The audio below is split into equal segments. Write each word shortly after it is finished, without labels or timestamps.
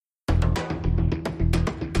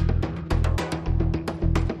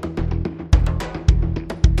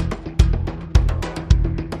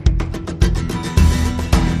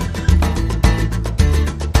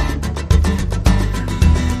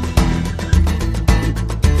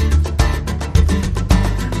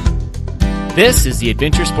This is the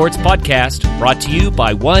Adventure Sports Podcast, brought to you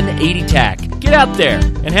by 180 TAC. Get out there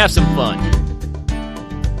and have some fun.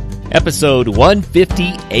 Episode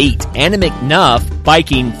 158, Anna McNuff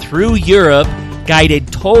biking through Europe,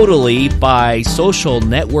 guided totally by social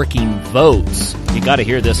networking votes. You gotta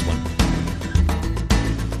hear this one.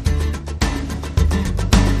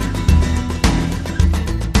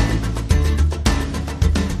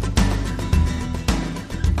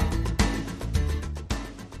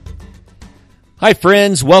 Hi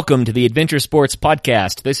friends, welcome to the Adventure Sports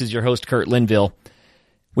Podcast. This is your host, Kurt Linville.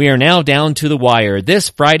 We are now down to the wire. This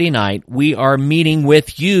Friday night, we are meeting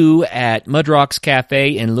with you at Mudrocks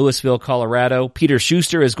Cafe in Louisville, Colorado. Peter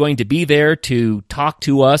Schuster is going to be there to talk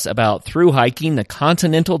to us about through hiking the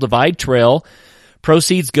Continental Divide Trail.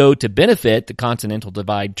 Proceeds go to benefit the Continental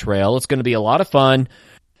Divide Trail. It's going to be a lot of fun.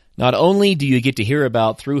 Not only do you get to hear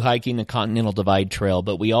about through hiking the Continental Divide Trail,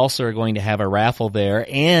 but we also are going to have a raffle there,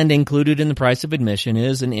 and included in the price of admission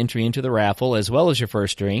is an entry into the raffle as well as your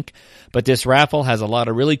first drink. But this raffle has a lot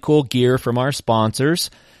of really cool gear from our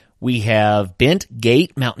sponsors. We have Bent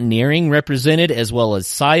Gate Mountaineering represented, as well as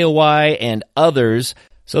Siowai and others.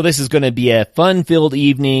 So this is going to be a fun-filled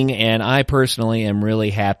evening, and I personally am really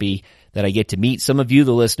happy that I get to meet some of you,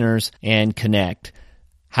 the listeners, and connect.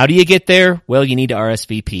 How do you get there? Well, you need to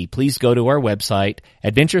RSVP. Please go to our website,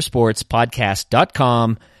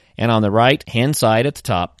 adventuresportspodcast.com, and on the right-hand side at the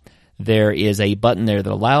top, there is a button there that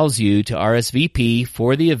allows you to RSVP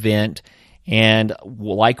for the event. And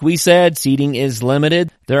like we said, seating is limited.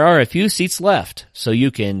 There are a few seats left, so you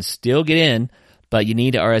can still get in, but you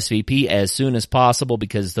need to RSVP as soon as possible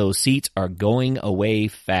because those seats are going away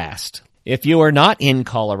fast. If you are not in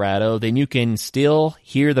Colorado, then you can still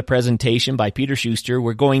hear the presentation by Peter Schuster.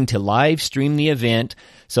 We're going to live stream the event.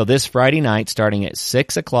 So this Friday night, starting at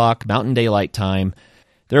 6 o'clock Mountain Daylight Time,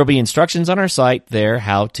 there will be instructions on our site there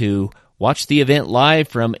how to watch the event live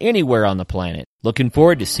from anywhere on the planet. Looking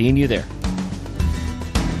forward to seeing you there.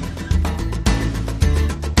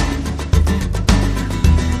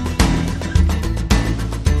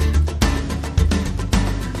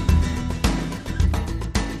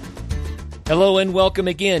 Hello and welcome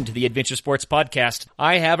again to the Adventure Sports Podcast.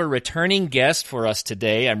 I have a returning guest for us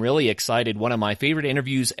today. I'm really excited. One of my favorite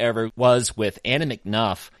interviews ever was with Anna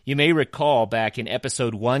McNuff. You may recall back in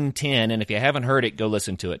episode 110, and if you haven't heard it, go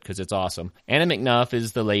listen to it because it's awesome. Anna McNuff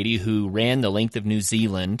is the lady who ran the length of New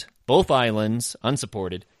Zealand, both islands,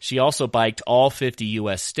 unsupported. She also biked all 50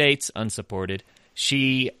 U.S. states, unsupported.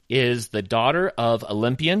 She is the daughter of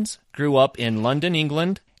Olympians, grew up in London,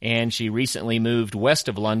 England, and she recently moved west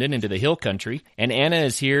of London into the hill country. And Anna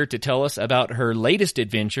is here to tell us about her latest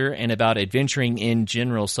adventure and about adventuring in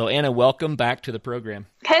general. So Anna, welcome back to the program.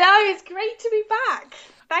 Hello, it's great to be back.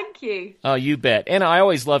 Thank you. Oh, you bet. Anna, I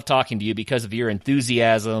always love talking to you because of your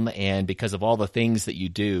enthusiasm and because of all the things that you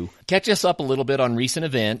do. Catch us up a little bit on recent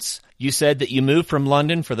events. You said that you moved from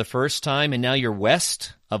London for the first time and now you're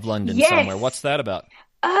west of London somewhere. What's that about?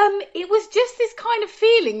 It was just this kind of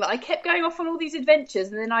feeling that I kept going off on all these adventures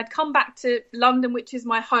and then I'd come back to London, which is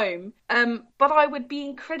my home. But I would be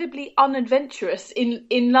incredibly unadventurous in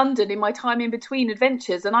London in my time in between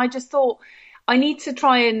adventures. And I just thought I need to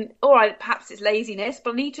try and, all right, perhaps it's laziness,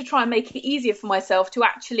 but I need to try and make it easier for myself to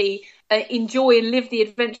actually enjoy and live the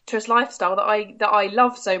adventurous lifestyle that I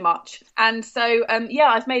love so much. And so,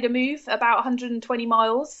 I've made a move about 120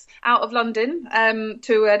 miles out of London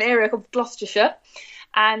to an area called Gloucestershire.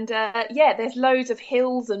 And there's loads of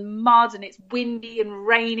hills and mud and it's windy and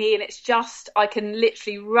rainy and it's just, I can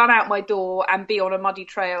literally run out my door and be on a muddy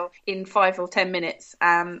trail in 5 or 10 minutes.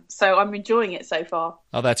 So I'm enjoying it so far.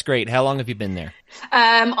 Oh, that's great. How long have you been there?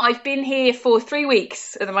 I've been here for 3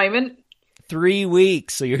 weeks at the moment. 3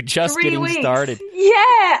 weeks, so you're just getting started.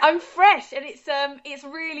 Yeah, I'm fresh, and it's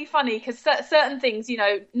really funny because certain things,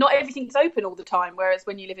 not everything's open all the time. Whereas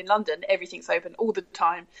when you live in London, everything's open all the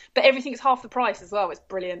time, but everything's half the price as well. It's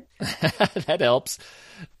brilliant. That helps.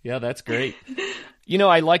 Yeah, that's great.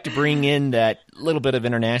 I like to bring in that little bit of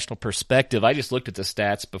international perspective. I just looked at the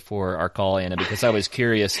stats before our call, Anna, because I was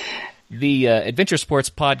curious. The Adventure Sports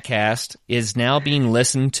Podcast is now being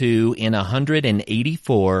listened to in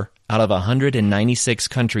 184 out of 196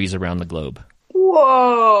 countries around the globe.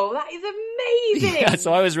 Whoa, that is amazing. Yeah,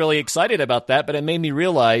 so I was really excited about that, but it made me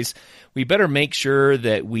realize we better make sure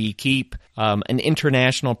that we keep an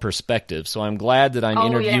international perspective. So I'm glad that I'm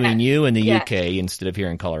interviewing you in the UK instead of here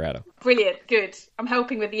in Colorado. Brilliant, good. I'm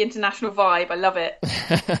helping with the international vibe. I love it.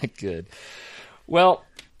 Good. Well,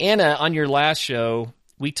 Anna, on your last show,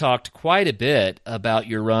 we talked quite a bit about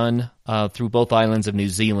your run through both islands of New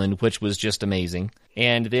Zealand, which was just amazing.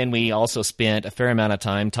 And then we also spent a fair amount of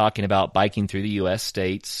time talking about biking through the U.S.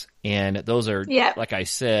 states. And those are, like I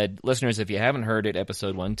said, listeners, if you haven't heard it,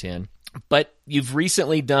 episode 110. But you've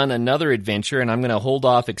recently done another adventure, and I'm going to hold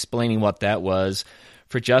off explaining what that was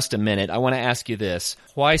for just a minute. I want to ask you this.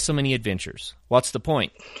 Why so many adventures? What's the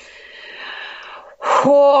point?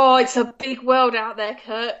 Oh, it's a big world out there,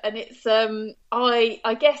 Kurt, and it's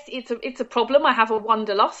I guess it's a problem. I have a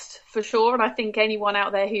wanderlust for sure, and I think anyone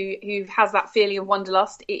out there who has that feeling of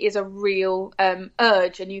wanderlust, it is a real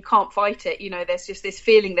urge, and you can't fight it. You know, there's just this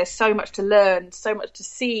feeling. There's so much to learn, so much to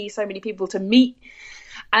see, so many people to meet.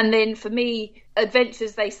 And then for me,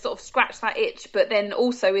 adventures, they sort of scratch that itch, but then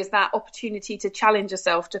also is that opportunity to challenge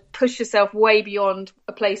yourself, to push yourself way beyond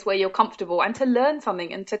a place where you're comfortable and to learn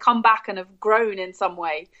something and to come back and have grown in some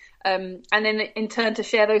way. And then in turn to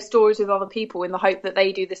share those stories with other people in the hope that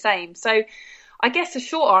they do the same. So I guess the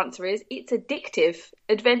short answer is it's addictive.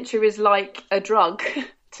 Adventure is like a drug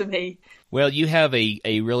to me. Well, you have a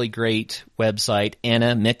really great website,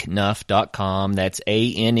 AnnaMcNuff.com. That's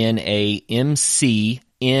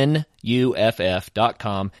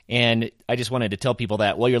ANNAMCNUFF.com. And I just wanted to tell people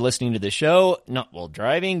that while you're listening to the show, not while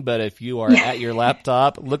driving, but if you are at your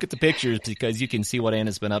laptop, look at the pictures because you can see what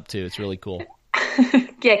Anna's been up to. It's really cool.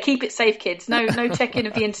 Yeah, keep it safe, kids. No checking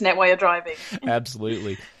of the internet while you're driving.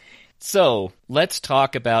 Absolutely. So let's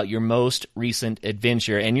talk about your most recent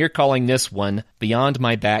adventure, and you're calling this one Beyond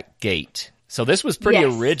My Back Gate. So this was pretty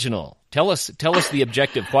original. Tell us the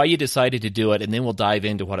objective, why you decided to do it, and then we'll dive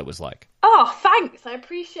into what it was like. Oh, thanks. I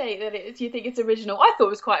appreciate that you think it's original. I thought it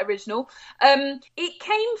was quite original. It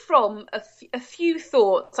came from a few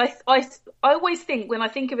thoughts. I always think, when I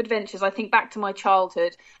think of adventures, I think back to my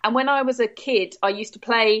childhood. And when I was a kid, I used to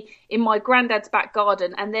play in my granddad's back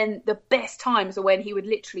garden. And then the best times are when he would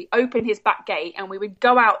literally open his back gate and we would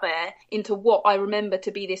go out there into what I remember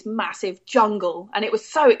to be this massive jungle. And it was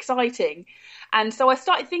so exciting. And so I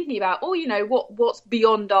started thinking about, what's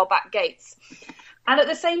beyond our back gates? And at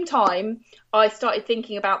the same time, I started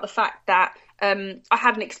thinking about the fact that I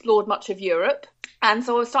hadn't explored much of Europe. And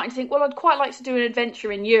so I was starting to think, well, I'd quite like to do an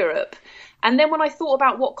adventure in Europe. And then when I thought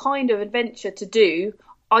about what kind of adventure to do,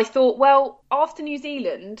 I thought, well, after New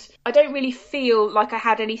Zealand, I don't really feel like I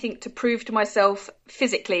had anything to prove to myself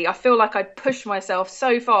physically. I feel like I'd pushed myself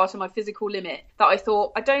so far to my physical limit that I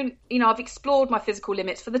thought, I've explored my physical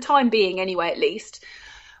limits for the time being anyway, at least.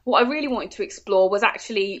 What I really wanted to explore was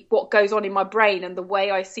actually what goes on in my brain and the way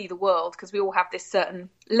I see the world, because we all have this certain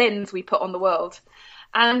lens we put on the world.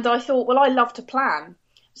 And I thought, well, I love to plan.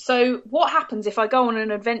 So what happens if I go on an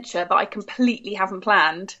adventure that I completely haven't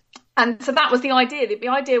planned? And so that was the idea. The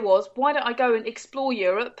idea was, why don't I go and explore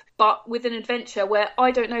Europe, but with an adventure where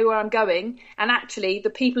I don't know where I'm going, and actually the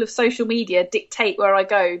people of social media dictate where I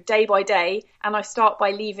go day by day, and I start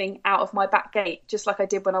by leaving out of my back gate, just like I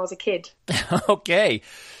did when I was a kid. Okay.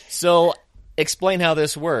 So explain how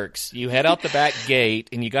this works. You head out the back gate,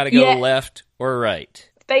 and you got to go left or right.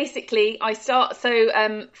 Basically,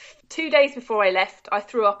 2 days before I left, I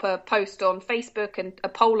threw up a post on Facebook and a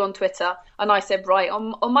poll on Twitter, and I said, right,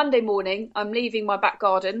 on Monday morning, I'm leaving my back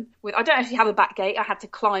garden. I don't actually have a back gate. I had to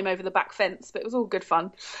climb over the back fence, but it was all good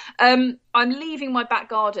fun. I'm leaving my back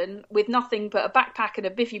garden with nothing but a backpack and a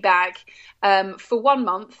biffy bag for 1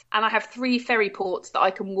 month, and I have 3 ferry ports that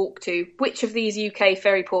I can walk to. Which of these UK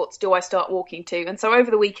ferry ports do I start walking to? And so over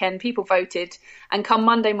the weekend, people voted, and come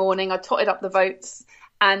Monday morning, I totted up the votes.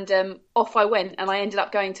 And off I went, and I ended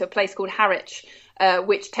up going to a place called Harwich,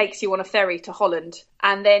 which takes you on a ferry to Holland.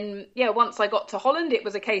 And then, once I got to Holland, it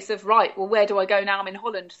was a case of, right, well, where do I go now? I'm in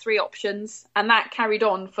Holland, 3 options. And that carried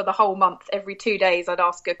on for the whole month. Every 2 days, I'd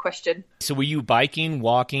ask a question. So were you biking,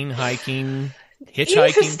 walking, hiking,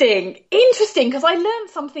 hitchhiking? Interesting, because I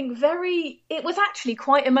learned something it was actually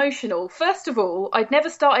quite emotional. First of all, I'd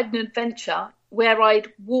never started an adventure where I'd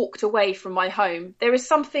walked away from my home. There is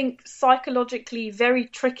something psychologically very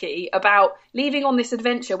tricky about leaving on this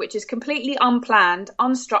adventure, which is completely unplanned,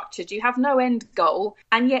 unstructured. You have no end goal,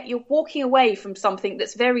 and yet you're walking away from something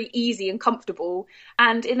that's very easy and comfortable.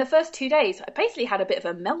 And in the first 2 days, I basically had a bit of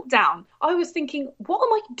a meltdown. I was thinking, what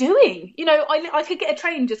am I doing? I could get a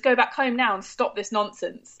train, just go back home now and stop this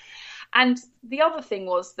nonsense. And the other thing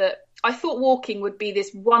was that I thought walking would be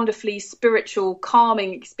this wonderfully spiritual,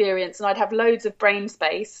 calming experience, and I'd have loads of brain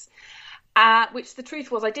space. which the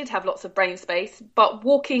truth was I did have lots of brain space, but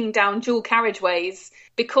walking down dual carriageways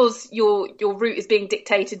because your route is being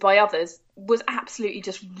dictated by others was absolutely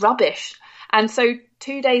just rubbish. And so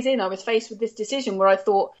 2 days in, I was faced with this decision where I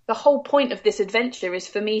thought the whole point of this adventure is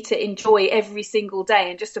for me to enjoy every single day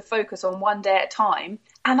and just to focus on one day at a time.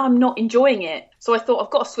 And I'm not enjoying it. So I thought,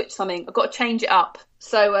 I've got to switch something. I've got to change it up.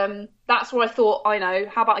 So that's where I thought, I know,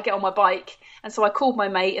 how about I get on my bike? And so I called my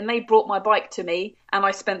mate and they brought my bike to me and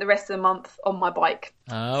I spent the rest of the month on my bike.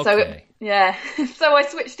 Okay. So, yeah, so I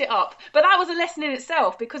switched it up. But that was a lesson in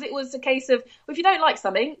itself because it was a case of, well, if you don't like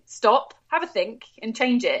something, stop, have a think and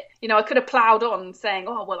change it. You know, I could have ploughed on saying,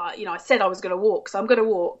 oh, well, I said I was going to walk, so I'm going to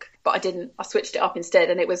walk. But I didn't. I switched it up instead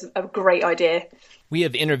and it was a great idea. We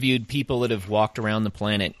have interviewed people that have walked around the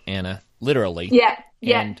planet, Anna, literally. Yeah.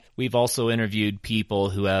 And we've also interviewed people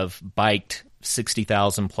who have biked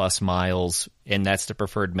 60,000 plus miles, and that's the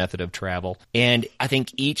preferred method of travel. And I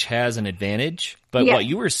think each has an advantage. But what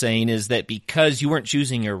you were saying is that because you weren't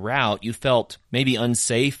choosing your route, you felt maybe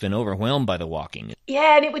unsafe and overwhelmed by the walking.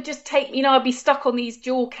 Yeah, and it would just take, I'd be stuck on these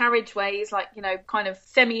dual carriageways, like, kind of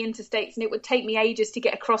semi-interstates, and it would take me ages to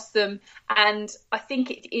get across them. And I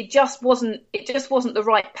think it just wasn't the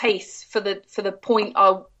right pace for the point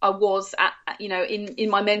I was at, in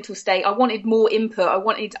my mental state. I wanted more input.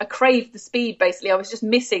 I craved the speed, basically. I was just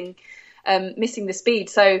missing the speed.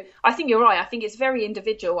 So I think you're right. I think it's very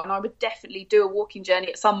individual, and I would definitely do a walking journey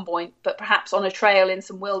at some point, but perhaps on a trail in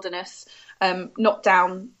some wilderness, not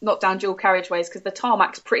down dual carriageways, because the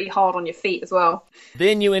tarmac's pretty hard on your feet as well.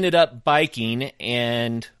 Then you ended up biking,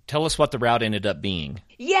 and tell us what the route ended up being.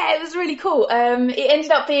 Yeah, it was really cool. It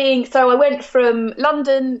ended up being, so I went from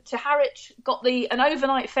London to Harwich, got an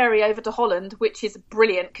overnight ferry over to Holland, which is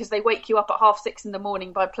brilliant because they wake you up at 6:30 in the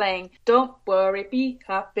morning by playing Don't Worry, Be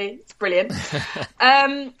Happy. It's brilliant.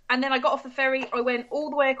 And then I got off the ferry. I went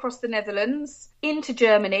all the way across the Netherlands, into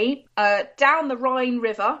Germany, down the Rhine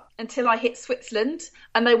River until I hit Switzerland.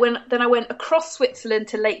 And then I went across Switzerland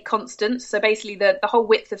to Lake Constance, so basically the whole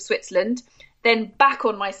width of Switzerland, then back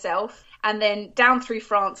on myself, and then down through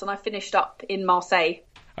France, and I finished up in Marseille.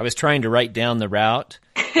 I was trying to write down the route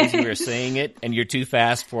as you were saying it, and you're too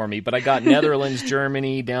fast for me. But I got Netherlands,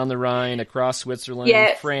 Germany, down the Rhine, across Switzerland,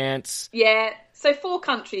 France. Yeah, so 4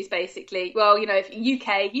 countries, basically. Well,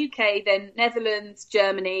 UK, then Netherlands,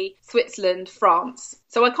 Germany, Switzerland, France.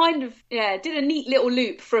 So I kind of, did a neat little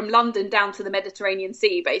loop from London down to the Mediterranean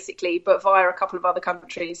Sea, basically, but via a couple of other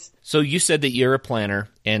countries. So you said that you're a planner,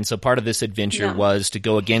 and so part of this adventure was to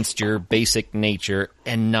go against your basic nature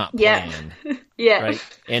and not plan. Yeah.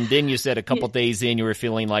 Right? And then you said a couple days in, you were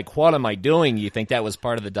feeling like, what am I doing? You think that was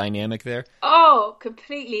part of the dynamic there? Oh,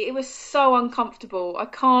 completely. It was so uncomfortable. I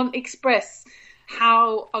can't express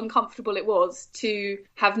how uncomfortable it was to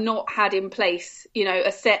have not had in place,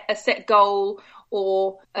 a set goal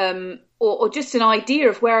or just an idea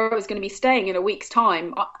of where I was going to be staying in a week's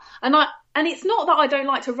time. And it's not that I don't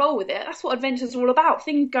like to roll with it. That's what adventures are all about.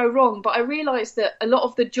 Things go wrong. But I realised that a lot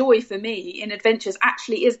of the joy for me in adventures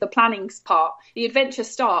actually is the planning part. The adventure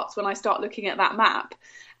starts when I start looking at that map.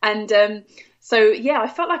 And I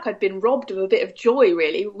felt like I'd been robbed of a bit of joy,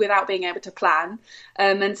 really, without being able to plan.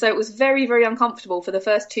 And so it was very, very uncomfortable for the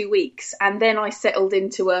first 2 weeks. And then I settled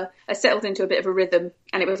into a bit of a rhythm,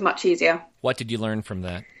 and it was much easier. What did you learn from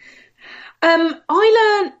that?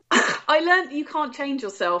 I learned you can't change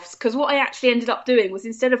yourself, because what I actually ended up doing was,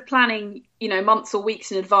 instead of planning, months or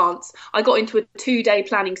weeks in advance, I got into a 2-day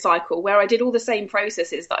planning cycle where I did all the same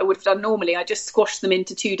processes that I would have done normally. I just squashed them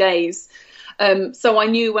into 2 days. So I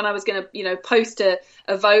knew when I was going to, post a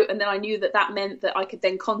vote, and then I knew that meant that I could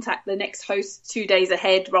then contact the next host 2 days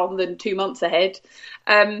ahead rather than 2 months ahead.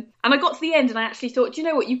 And I got to the end and I actually thought, do you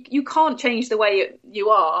know what, you can't change the way you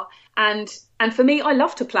are. And for me, I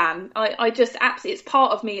love to plan. I just absolutely, it's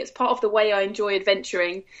part of me. It's part of the way I enjoy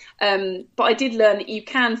adventuring. But I did learn that you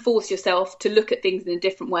can force yourself to look at things in a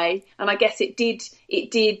different way. And I guess it did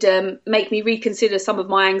make me reconsider some of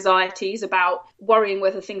my anxieties about worrying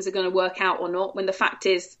whether things are going to work out or not, when the fact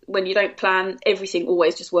is, when you don't plan, everything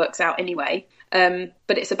always just works out anyway.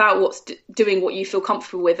 But it's about doing what you feel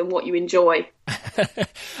comfortable with and what you enjoy.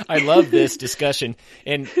 I love this discussion,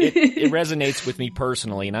 and it resonates with me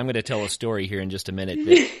personally, and I'm going to tell a story here in just a minute,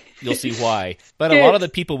 but you'll see why. But a lot of the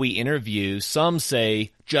people we interview, some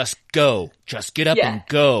say, just go, just get up and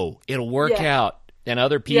go. It'll work out. And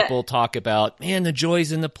other people talk about, man, the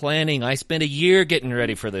joy's in the planning. I spent a year getting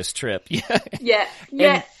ready for this trip.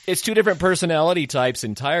 And it's 2 different personality types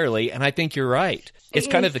entirely, and I think you're right. It's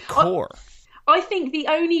kind of the core. I think the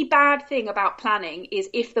only bad thing about planning is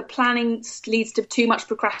if the planning leads to too much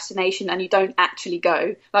procrastination and you don't actually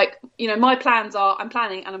go. Like, my plans are I'm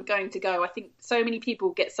planning and I'm going to go. I think so many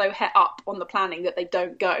people get so het up on the planning that they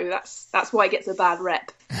don't go. That's why it gets a bad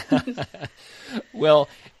rep. Well,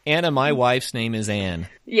 Anna, my wife's name is Anne.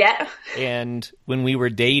 Yeah. And when we were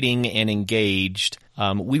dating and engaged,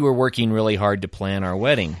 we were working really hard to plan our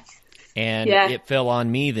wedding. And it fell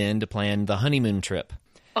on me then to plan the honeymoon trip.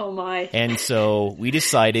 Oh, my. And so we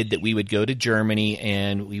decided that we would go to Germany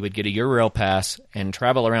and we would get a Eurail pass and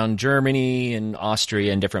travel around Germany and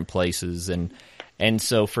Austria and different places. And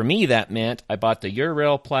so for me, that meant I bought the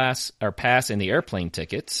Eurail pass and the airplane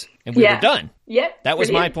tickets, and we were done. Yep. That was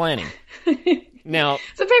my planning. Now,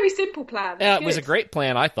 it's a very simple plan. It was a great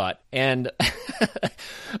plan, I thought. And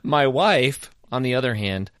my wife, on the other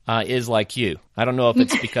hand, is like you. I don't know if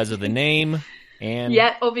it's because of the name. And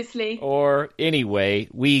obviously. Or anyway,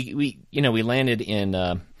 we landed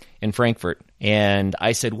in Frankfurt, and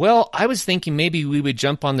I said, well, I was thinking maybe we would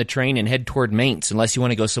jump on the train and head toward Mainz, unless you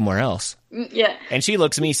want to go somewhere else. Yeah. And she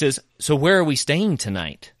looks at me and says, so where are we staying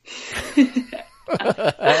tonight? And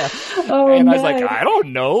I was like, I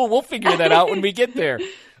don't know. We'll figure that out when we get there.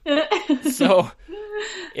 So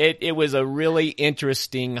it was a really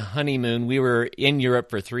interesting honeymoon. We were in Europe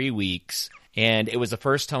for 3 weeks. And it was the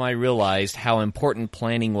first time I realized how important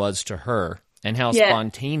planning was to her and how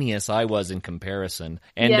spontaneous I was in comparison.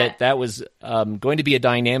 And that was going to be a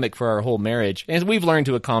dynamic for our whole marriage. And we've learned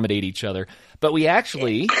to accommodate each other. But we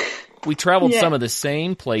actually, we traveled some of the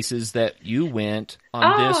same places that you went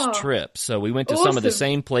on this trip. So we went to some of the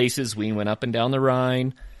same places. We went up and down the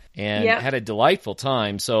Rhine and had a delightful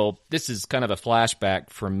time. So this is kind of a flashback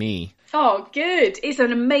for me. Oh, good. It's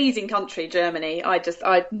an amazing country, Germany.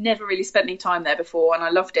 I'd never really spent any time there before, and I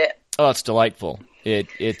loved it. Oh, it's delightful. It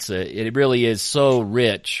really is so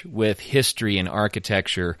rich with history and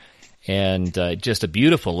architecture, and just a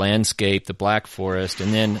beautiful landscape, the Black Forest,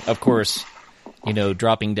 and then, of course,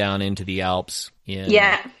 dropping down into the Alps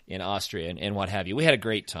in Austria and what have you. We had a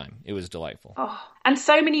great time. It was delightful. Oh, and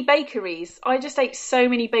so many bakeries. I just ate so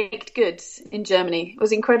many baked goods in Germany. It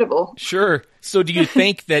was incredible. Sure. So do you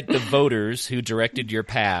think that the voters who directed your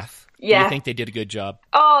path, do you think they did a good job?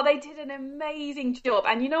 Oh, they did an amazing job.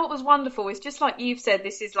 And you know what was wonderful is just like you've said,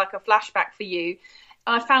 this is like a flashback for you.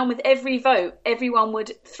 I found with every vote, everyone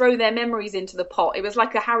would throw their memories into the pot. It was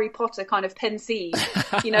like a Harry Potter kind of pensieve.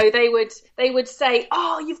 They would say,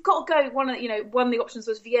 "Oh, you've got to go." One of the options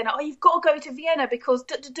was Vienna. "Oh, you've got to go to Vienna because,"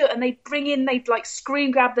 and they'd like screen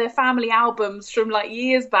grab their family albums from like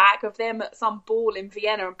years back of them at some ball in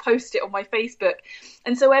Vienna and post it on my Facebook.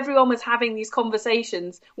 And so everyone was having these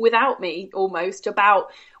conversations without me almost about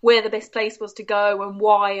where the best place was to go and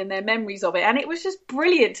why and their memories of it. And it was just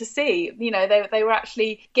brilliant to see. They were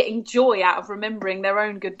actually getting joy out of remembering their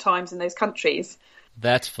own good times in those countries.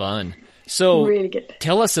 That's fun. So really good.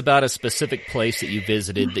 Tell us about a specific place that you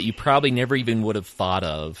visited that you probably never even would have thought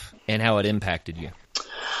of and how it impacted you.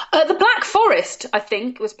 The Black Forest, I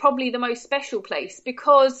think, was probably the most special place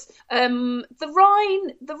because the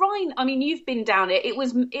Rhine. I mean, you've been down it. It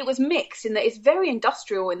was mixed in that it's very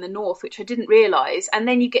industrial in the north, which I didn't realise, and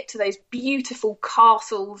then you get to those beautiful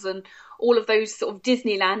castles and all of those sort of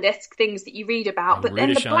Disneyland-esque things that you read about. But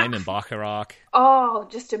then and Bacharach. Oh,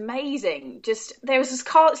 just amazing. There was this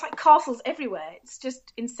it's like castles everywhere. It's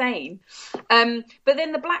just insane. But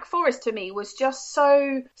then the Black Forest to me was just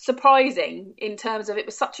so surprising in terms of it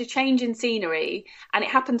was such a change in scenery and it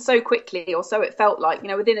happened so quickly, or so it felt like.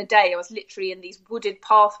 Within a day I was literally in these wooded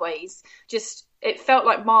pathways, it felt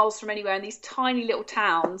like miles from anywhere in these tiny little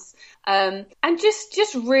towns, and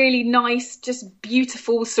just really nice, just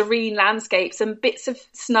beautiful, serene landscapes and bits of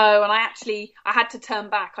snow. And I had to turn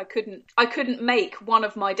back. I couldn't make one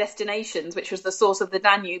of my destinations, which was the source of the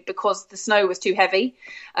Danube, because the snow was too heavy.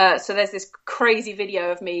 So there's this crazy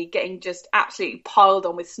video of me getting just absolutely piled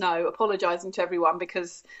on with snow, apologising to everyone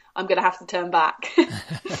because I'm going to have to turn back.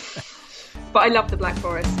 But I love the Black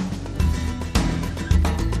Forest.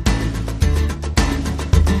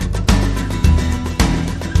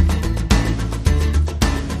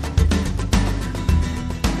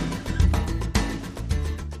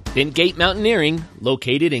 Bentgate Mountaineering,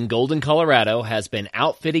 located in Golden, Colorado, has been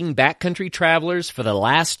outfitting backcountry travelers for the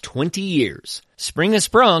last 20 years. Spring has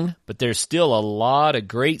sprung, but there's still a lot of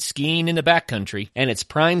great skiing in the backcountry, and it's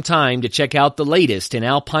prime time to check out the latest in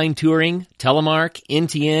alpine touring, telemark,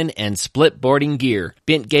 NTN, and split boarding gear.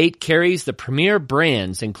 Bentgate carries the premier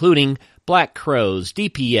brands including Black Crows,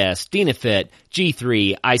 DPS, Dynafit,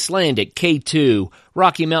 G3, Icelandic, K2,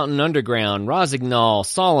 Rocky Mountain Underground, Rosignol,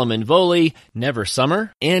 Solomon, Volley, Never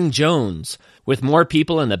Summer, and Jones. With more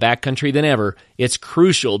people in the backcountry than ever, it's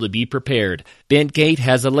crucial to be prepared. Bentgate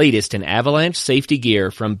has the latest in avalanche safety gear,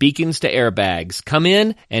 from beacons to airbags. Come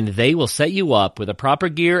in and they will set you up with the proper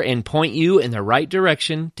gear and point you in the right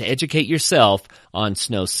direction to educate yourself on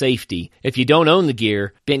snow safety. If you don't own the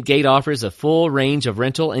gear, Bentgate offers a full range of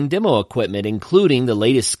rental and demo equipment, including the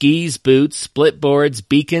latest skis, boots, split boards,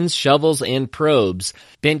 beacons, shovels, and probes.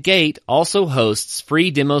 Bentgate also hosts free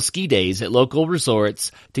demo ski days at local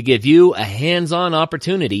resorts to give you a hands-on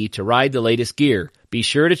opportunity to ride the latest gear. Be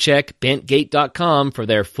sure to check bentgate.com for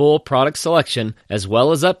their full product selection as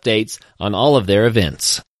well as updates on all of their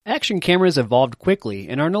events. Action cameras evolved quickly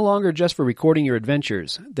and are no longer just for recording your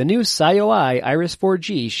adventures. The new SiOi Iris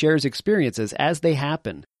 4G shares experiences as they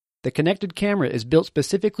happen. The connected camera is built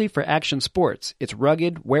specifically for action sports. It's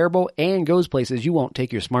rugged, wearable, and goes places you won't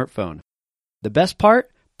take your smartphone. The best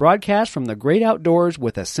part? Broadcast from the great outdoors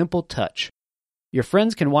with a simple touch. Your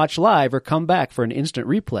friends can watch live or come back for an instant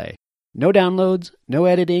replay. No downloads, no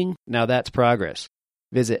editing. Now that's progress.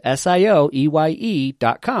 Visit SIOEYE.com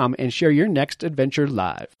and share your next adventure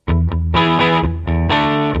live.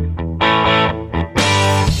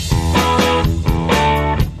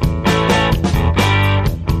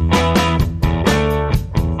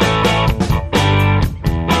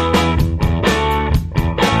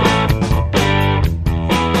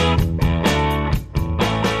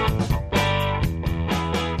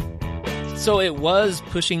 So it was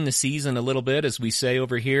pushing the season a little bit, as we say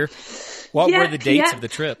over here. What were the dates of the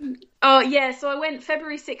trip? Oh, yeah. So I went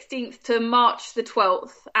February 16th to March the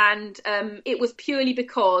 12th. And it was purely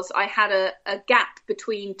because I had a gap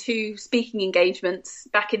between two speaking engagements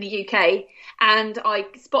back in the UK. And I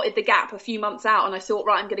spotted the gap a few months out. And I thought,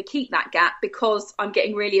 right, I'm going to keep that gap because I'm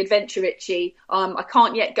getting really adventure itchy. I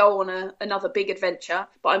can't yet go on another big adventure.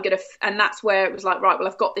 But I'm going to, and that's where it was like, right, well,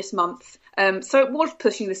 I've got this month. So it was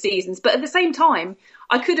pushing the seasons. But at the same time,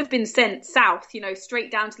 I could have been sent south, straight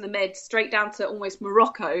down to the Med, straight down to almost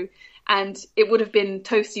Morocco, and it would have been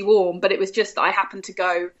toasty warm. But it was just that I happened to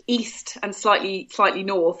go east and slightly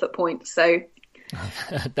north at points. So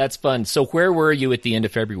that's fun. So where were you at the end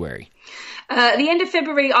of February? At the end of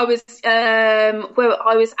February, I was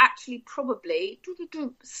I was actually probably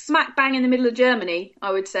smack bang in the middle of Germany,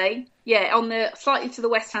 I would say. Yeah, on the slightly to the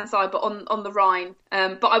west-hand side, but on the Rhine.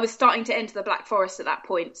 But I was starting to enter the Black Forest at that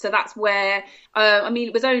point. So that's where,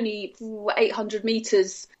 it was only 800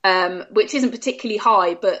 meters, which isn't particularly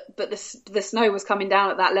high, but the snow was coming down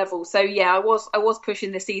at that level. So yeah, I was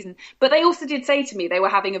pushing the season. But they also did say to me they were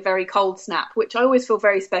having a very cold snap, which I always feel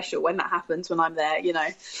very special when that happens when I'm there,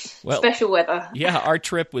 Well, special weather. Yeah, our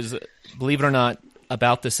trip was, believe it or not,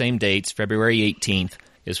 about the same dates. February 18th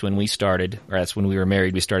is when we started, or that's when we were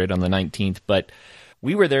married. We started on the 19th, but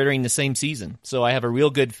we were there during the same season. So I have a real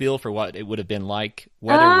good feel for what it would have been like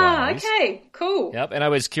weather-wise. Okay, cool. Yep, and I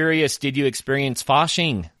was curious, did you experience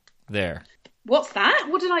Fasching there? What's that?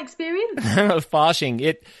 What did I experience?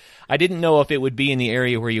 Fasching. I didn't know if it would be in the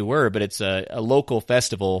area where you were, but it's a local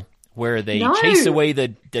festival where they chase away the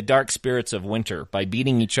dark spirits of winter by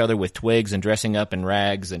beating each other with twigs and dressing up in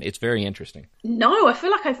rags, and it's very interesting. No, I feel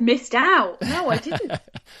like I've missed out. No, I didn't.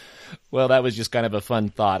 Well, that was just kind of a fun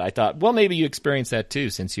thought. I thought, well, maybe you experienced that too,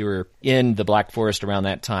 since you were in the Black Forest around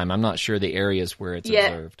that time. I'm not sure the areas where it's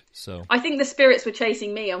observed. So I think the spirits were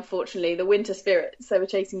chasing me, unfortunately. The winter spirits, they were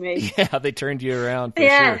chasing me. Yeah, they turned you around for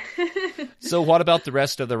sure. So what about the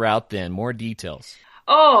rest of the route then? More details.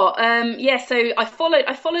 So I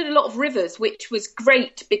followed a lot of rivers, which was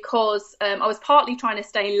great because I was partly trying to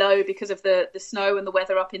stay low because of the snow and the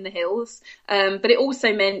weather up in the hills. But it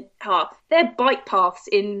also meant there are bike paths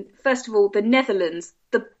in, first of all, the Netherlands.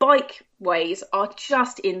 The bike ways are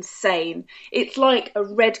just insane. It's like a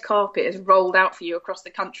red carpet is rolled out for you across the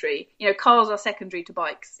country. Cars are secondary to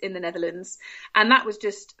bikes in the Netherlands. And that was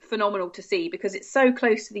just phenomenal to see because it's so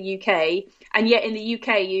close to the UK. And yet in the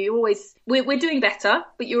UK, we're doing better,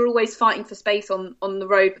 but you're always fighting for space on the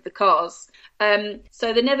road with the cars.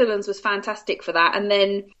 So the Netherlands was fantastic for that. And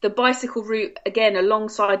then the bicycle route, again,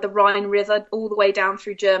 alongside the Rhine River, all the way down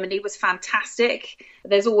through Germany was fantastic.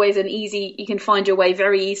 There's always you can find your way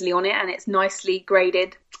very easily on it, and it's nicely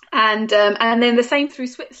graded. And then the same through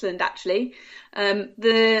Switzerland, actually.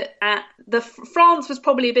 The France was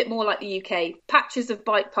probably a bit more like the UK. Patches of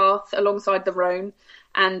bike path alongside the Rhone,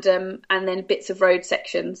 and then bits of road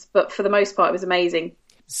sections. But for the most part, it was amazing.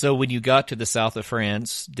 So when you got to the south of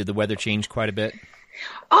France, did the weather change quite a bit?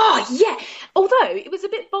 Oh, yeah. Although it was a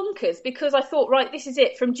bit bonkers because I thought, right, this is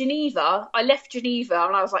it. From Geneva, I left Geneva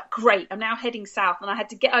and I was like, great, I'm now heading south. And I had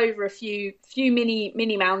to get over a few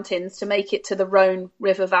mini mountains to make it to the Rhone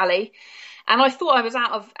River Valley. And I thought I was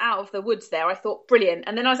out of the woods there. I thought, brilliant.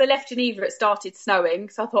 And then as I left Geneva, it started snowing.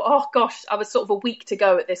 So I thought, oh gosh, I was sort of a week to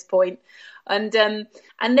go at this point. And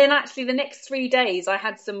then actually the next 3 days I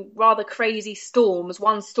had some rather crazy storms.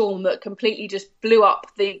 One storm that completely just blew up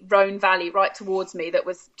the Rhone Valley right towards me, that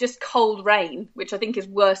was just cold rain, which I think is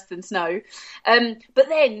worse than snow. But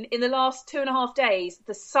then in the last 2.5 days,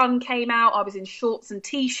 the sun came out. I was in shorts and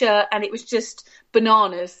t-shirt, and it was just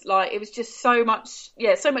bananas. Like, it was just so much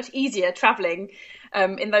easier traveling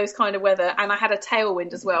in those kind of weather. And I had a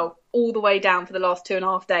tailwind as well all the way down for the last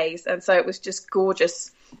 2.5 days. And so it was just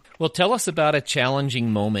gorgeous. Well, tell us about a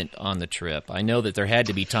challenging moment on the trip. I know that there had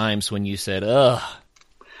to be times when you said, ugh.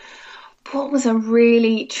 What was a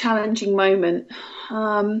really challenging moment?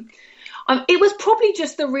 It was probably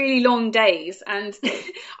just the really long days, and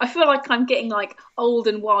I feel like I'm getting like old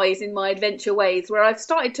and wise in my adventure ways, where I've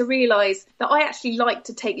started to realise that I actually like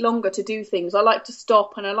to take longer to do things. I like to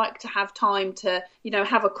stop, and I like to have time to,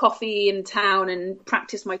 have a coffee in town and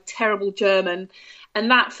practice my terrible German. And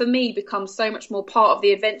that for me becomes so much more part of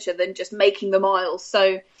the adventure than just making the miles.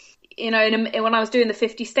 So, when I was doing the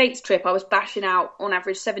 50 states trip, I was bashing out on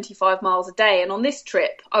average 75 miles a day. And on this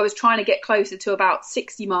trip, I was trying to get closer to about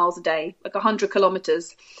 60 miles a day, like 100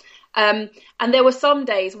 kilometres. And there were some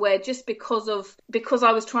days where just because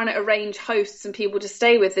I was trying to arrange hosts and people to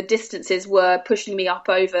stay with, the distances were pushing me up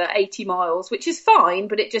over 80 miles, which is fine,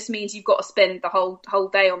 but it just means you've got to spend the whole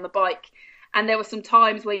day on the bike. And there were some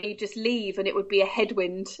times where you just leave and it would be a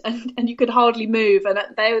headwind and you could hardly move. And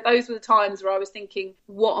those were the times where I was thinking,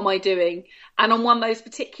 what am I doing? And on one of those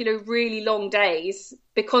particular really long days,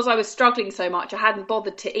 because I was struggling so much, I hadn't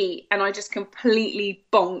bothered to eat and I just completely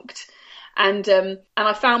bonked. And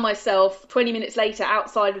I found myself 20 minutes later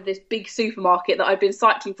outside of this big supermarket that I'd been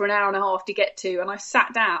cycling for an hour and a half to get to. And I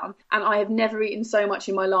sat down and I have never eaten so much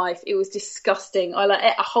in my life. It was disgusting. I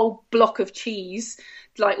ate a whole block of cheese,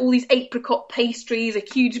 like all these apricot pastries, a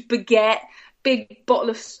huge baguette, big bottle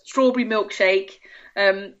of strawberry milkshake.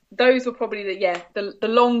 Those were probably the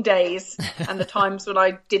long days and the times when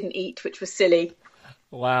I didn't eat, which was silly.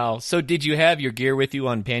 Wow. So did you have your gear with you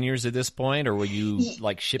on panniers at this point, or were you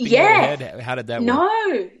like shipping it Yeah. ahead? How did that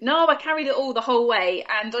work? No, I carried it all the whole way,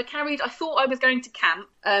 and I thought I was going to camp.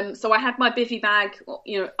 So I had my bivvy bag,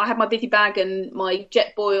 I had my bivvy bag and my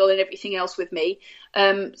Jetboil and everything else with me,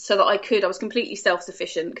 so that I was completely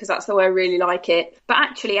self-sufficient, because that's the way I really like it. But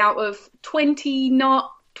actually, out of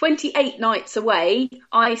 28 nights away,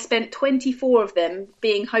 I spent 24 of them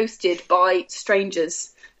being hosted by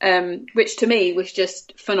strangers. Which to me was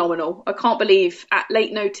just phenomenal. I can't believe at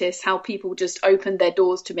late notice how people just opened their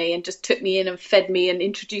doors to me and just took me in and fed me and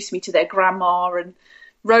introduced me to their grandma and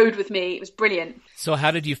rode with me. It was brilliant. So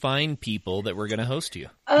how did you find people that were going to host you?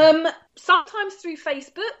 Sometimes through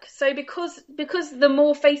Facebook. So because the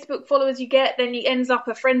more Facebook followers you get, then it ends up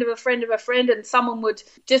a friend of a friend of a friend, and someone would,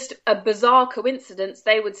 just a bizarre coincidence,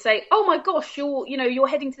 they would say, oh my gosh, you're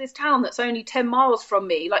heading to this town that's only 10 miles from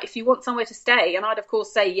me. Like, if you want somewhere to stay. And I'd of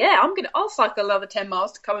course say, yeah, I'll cycle another 10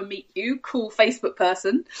 miles to come and meet you, cool Facebook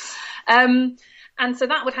person. And so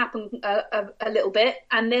that would happen a little bit.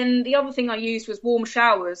 And then the other thing I used was Warm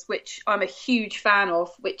Showers, which I'm a huge fan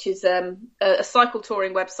of, which is a cycle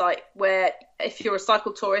touring website where if you're a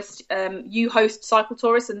cycle tourist, you host cycle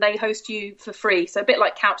tourists and they host you for free. So a bit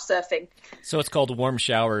like couch surfing. So it's called Warm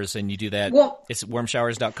Showers, and you do that. It's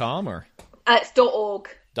warmshowers.com or? It's .org.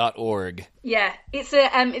 .org. Yeah, it's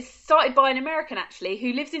started by an American actually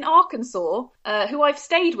who lives in Arkansas, who I've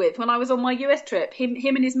stayed with when I was on my US trip. Him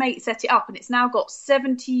and his mate set it up, and it's now got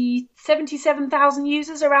 77,000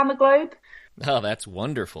 users around the globe. Oh, that's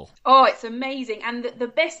wonderful. Oh, it's amazing. And the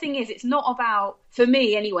best thing is, it's not about, for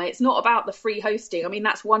me anyway, it's not about the free hosting. I mean,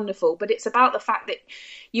 that's wonderful, but it's about the fact that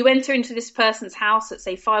you enter into this person's house at,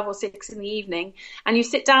 say, 5 or 6 in the evening, and you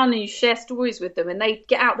sit down and you share stories with them, and they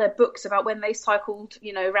get out their books about when they cycled,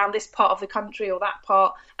 around this part of the country or that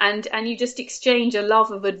part, and you just exchange a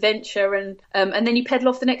love of adventure, and then you pedal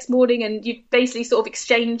off the next morning, and you basically sort of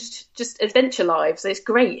exchanged just adventure lives. It's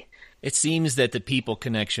great. It seems that the people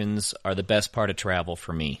connections are the best part of travel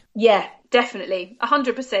for me. Yeah, definitely.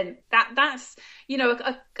 100%. That's,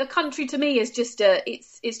 a country to me is just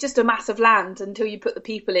it's just a massive land until you put the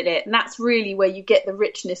people in it. And that's really where you get the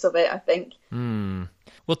richness of it, I think.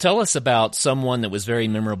 Well, tell us about someone that was very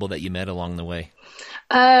memorable that you met along the way.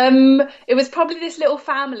 It was probably this little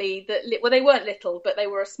family they weren't little, but they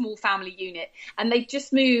were a small family unit, and they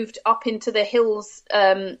just moved up into the hills,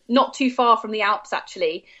 not too far from the Alps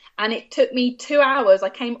actually. And it took me 2 hours. I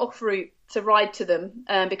came off route to ride to them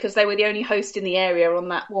because they were the only host in the area on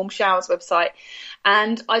that Warm Showers website.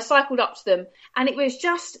 And I cycled up to them, and it was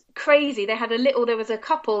just crazy. There was a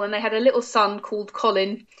couple, and they had a little son called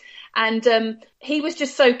Colin. And he was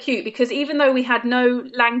just so cute, because even though we had no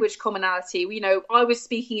language commonality, I was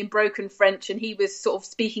speaking in broken French and he was sort of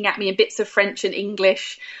speaking at me in bits of French and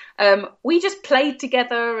English. We just played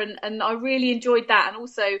together, and I really enjoyed that. And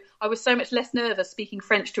also, I was so much less nervous speaking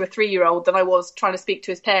French to a 3-year-old than I was trying to speak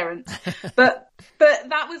to his parents. But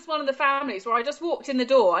that was one of the families where I just walked in the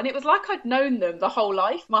door, and it was like I'd known them my whole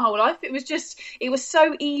life. It was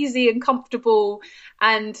so easy and comfortable.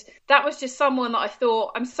 And that was just someone that I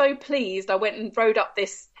thought, I'm so pleased I went and rode up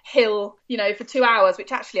this hill, for 2 hours,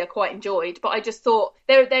 which actually I quite enjoyed. But I just thought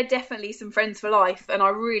they're definitely some friends for life, and I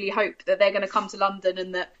really hope that they're going to come to London,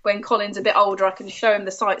 and that when Colin's a bit older, I can show him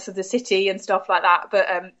the sights of the city and stuff like that. But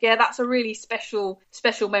that's a really special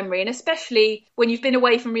memory, and especially when you've been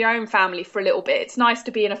away from your own family for a little bit, it's nice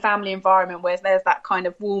to be in a family environment where there's that kind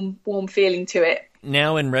of warm feeling to it.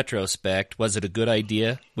 Now, in retrospect, was it a good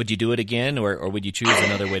idea? Would you do it again, or would you choose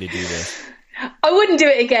another way to do this? I wouldn't do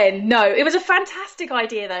it again. No, it was a fantastic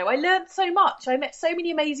idea, though. I learned so much. I met so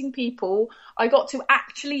many amazing people. I got to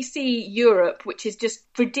actually see Europe, which is just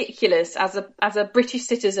ridiculous as a British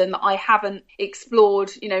citizen that I haven't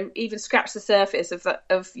explored, even scratched the surface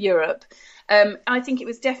of Europe. I think it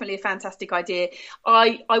was definitely a fantastic idea.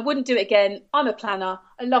 I wouldn't do it again. I'm a planner.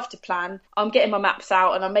 I love to plan. I'm getting my maps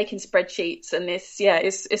out and I'm making spreadsheets, and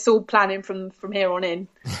it's all planning from here on in.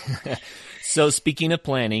 So speaking of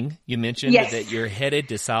planning, you mentioned that you're headed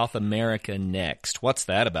to South America next. What's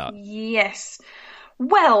that about? Yes.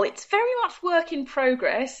 Well, it's very much work in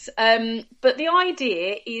progress, but the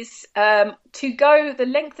idea is to go the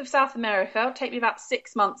length of South America. It'll take me about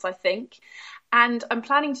 6 months, I think. And I'm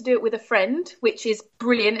planning to do it with a friend, which is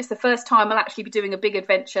brilliant. It's the first time I'll actually be doing a big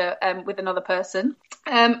adventure with another person.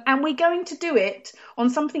 And we're going to do it on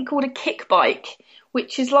something called a kick bike,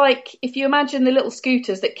 which is like, if you imagine the little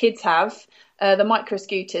scooters that kids have, the micro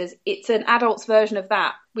scooters, it's an adult's version of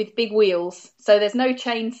that with big wheels. So there's no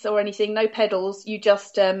chains or anything, no pedals. You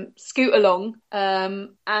just scoot along.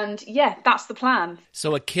 And that's the plan.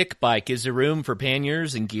 So a kick bike, is there room for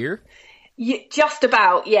panniers and gear? Yeah, just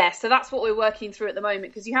about, yeah. So that's what we're working through at the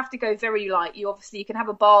moment, because you have to go very light. You can have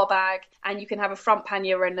a bar bag, and you can have a front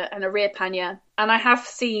pannier and a rear pannier. And I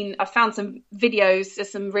found some videos,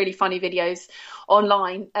 there's some really funny videos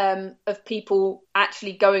online of people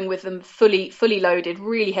actually going with them fully loaded,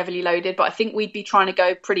 really heavily loaded. But I think we'd be trying to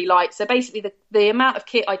go pretty light. So basically the amount of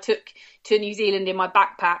kit I took to New Zealand in my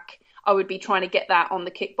backpack, I would be trying to get that on the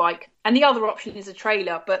kick bike. And the other option is a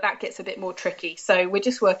trailer, but that gets a bit more tricky. So we're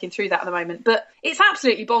just working through that at the moment. But it's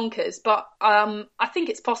absolutely bonkers, but I think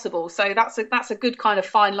it's possible. So that's a good kind of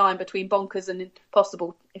fine line between bonkers and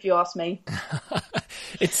impossible, if you ask me.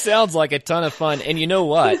 It sounds like a ton of fun. And you know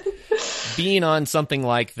what? Being on something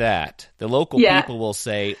like that, the local people will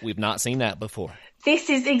say, we've not seen that before.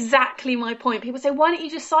 This is exactly my point. People say, why don't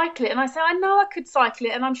you just cycle it? And I say, I know I could cycle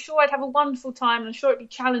it, and I'm sure I'd have a wonderful time, and I'm sure it'd be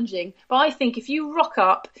challenging. But I think if you rock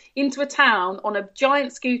up into a town on a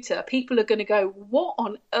giant scooter, people are going to go, what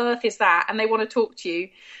on earth is that? And they want to talk to you.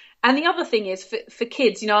 And the other thing is for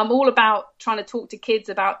kids, I'm all about trying to talk to kids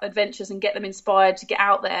about adventures and get them inspired to get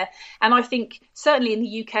out there. And I think certainly in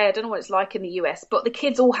the UK, I don't know what it's like in the US, but the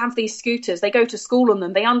kids all have these scooters. They go to school on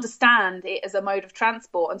them. They understand it as a mode of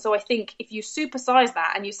transport. And so I think if you supersize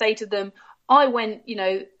that and you say to them, I went,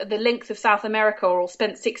 the length of South America, or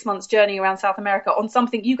spent 6 months journeying around South America on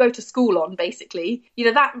something you go to school on, basically,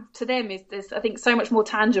 that to them is I think, so much more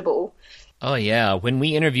tangible. Oh, yeah. When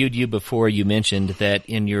we interviewed you before, you mentioned that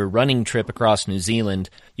in your running trip across New Zealand,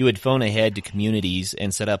 you would phone ahead to communities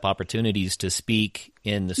and set up opportunities to speak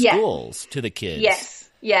in the schools to the kids. Yes,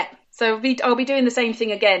 yeah. So I'll be doing the same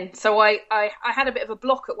thing again. So I had a bit of a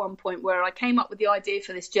block at one point where I came up with the idea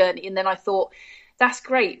for this journey, and then I thought, that's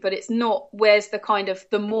great, but it's not, where's the kind of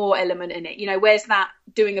the more element in it? Where's that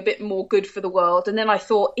doing a bit more good for the world? And then I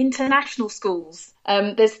thought, international schools.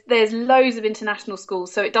 There's loads of international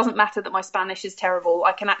schools, so it doesn't matter that my Spanish is terrible.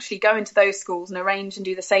 I can actually go into those schools and arrange and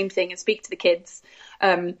do the same thing and speak to the kids,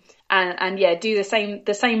 and do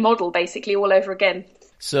the same model basically all over again.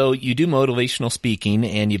 So you do motivational speaking,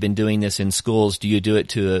 and you've been doing this in schools. Do you do it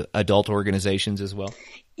to adult organizations as well?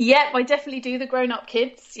 Yep, I definitely do the grown-up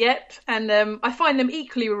kids. Yep, and I find them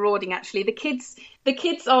equally rewarding. Actually, the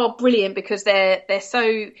kids are brilliant because they're at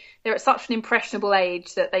such an impressionable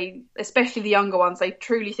age that they, especially the younger ones, they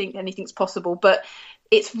truly think anything's possible. But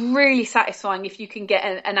it's really satisfying if you can get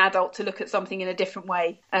an adult to look at something in a different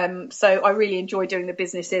way. So I really enjoy doing the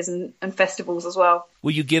businesses and festivals as well.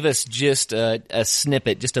 Will you give us just a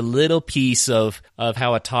snippet, just a little piece of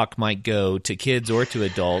how a talk might go to kids or to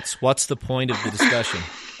adults? What's the point of the discussion?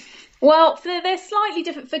 Well, they're slightly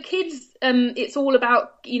different. For kids, it's all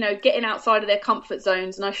about, getting outside of their comfort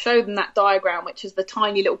zones. And I show them that diagram, which is the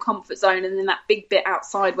tiny little comfort zone, and then that big bit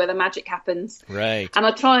outside where the magic happens. Right. And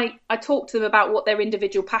I talk to them about what their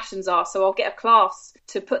individual passions are. So I'll get a class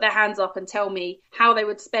to put their hands up and tell me how they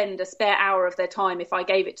would spend a spare hour of their time if I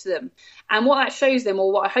gave it to them. And what that shows them,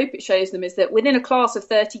 or what I hope it shows them, is that within a class of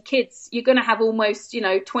 30 kids, you're going to have almost,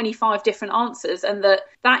 25 different answers, and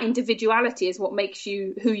that individuality is what makes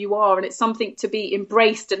you who you are. And it's something to be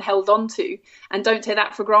embraced and held on to, and don't take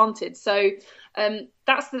that for granted. So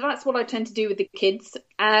that's what I tend to do with the kids.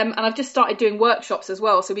 And I've just started doing workshops as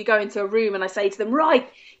well. So we go into a room and I say to them, right,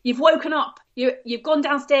 you've woken up, you've gone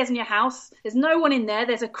downstairs in your house, there's no one in there,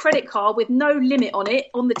 there's a credit card with no limit on it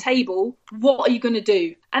on the table, what are you going to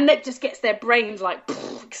do? And that just gets their brains like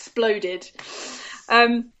exploded.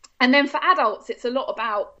 And then for adults, it's a lot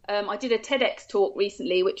about, I did a TEDx talk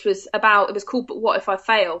recently, which was about, it was called But What If I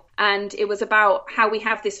Fail? And it was about how we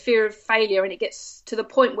have this fear of failure, and it gets to the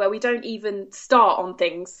point where we don't even start on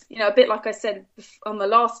things. A bit like I said on the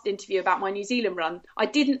last interview about my New Zealand run, I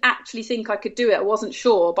didn't actually think I could do it. I wasn't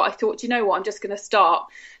sure, but I thought, you know what, I'm just going to start.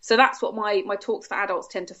 So that's what my talks for adults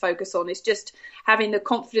tend to focus on, is just having the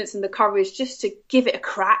confidence and the courage just to give it a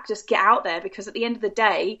crack, just get out there, because at the end of the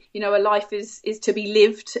day, a life is to be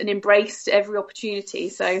lived and embraced every opportunity.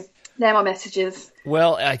 So they're my messages.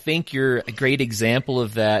 Well, I think you're a great example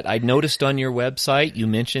of that. I noticed on your website you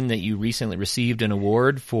mentioned that you recently received an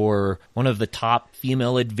award for one of the top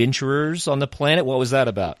female adventurers on the planet. What was that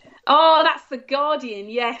about? Oh, that's The Guardian,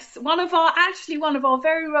 yes. One of our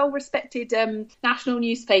very well-respected national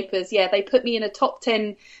newspapers. Yeah, they put me in a top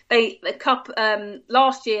 10.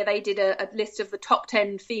 Last year they did a list of the top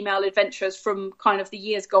 10 female adventurers from kind of the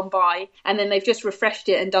years gone by, and then they've just refreshed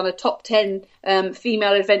it and done a top 10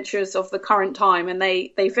 female adventurers of the current time, and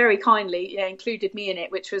they very kindly included me in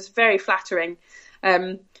it, which was very flattering.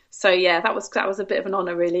 So yeah, that was a bit of an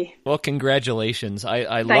honor, really. Well, congratulations.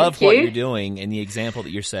 I love what you're doing and the example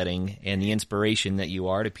that you're setting and the inspiration that you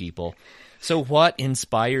are to people. So what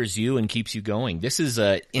inspires you and keeps you going? This is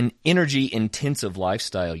an energy-intensive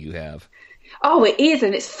lifestyle you have. Oh, it is,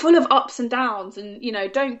 and it's full of ups and downs. And,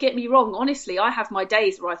 don't get me wrong, honestly, I have my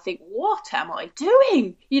days where I think, what am I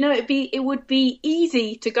doing? It would be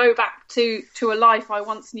easy to go back to a life I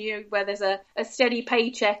once knew, where there's a steady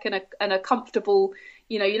paycheck and a comfortable,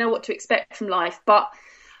 you know what to expect from life. But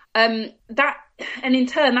and in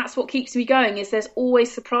turn, that's what keeps me going, is there's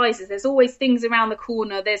always surprises. There's always things around the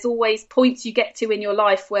corner. There's always points you get to in your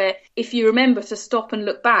life where if you remember to stop and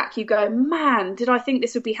look back, you go, man, did I think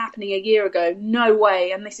this would be happening a year ago? No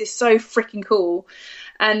way. And this is so freaking cool.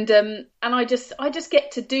 And I just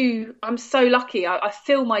get to do, I'm so lucky. I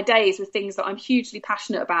fill my days with things that I'm hugely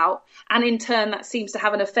passionate about. And in turn, that seems to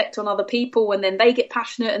have an effect on other people. And then they get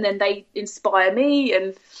passionate and then they inspire me.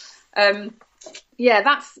 And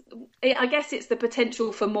I guess it's the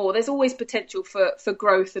potential for more. There's always potential for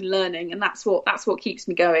growth and learning. And that's what keeps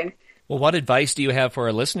me going. Well, what advice do you have for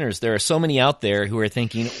our listeners? There are so many out there who are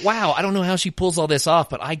thinking, wow, I don't know how she pulls all this off,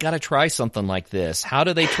 but I got to try something like this. How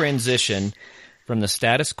do they transition from the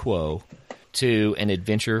status quo to an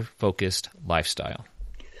adventure-focused lifestyle?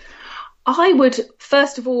 I would,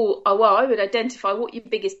 first of all, I would identify what your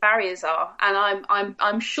biggest barriers are. And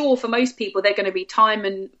I'm sure for most people, they're going to be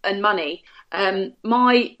time and money.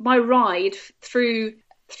 My ride through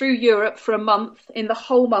Europe for a month, in the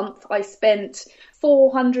whole month, I spent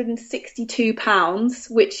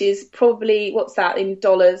 £462, which is probably, what's that in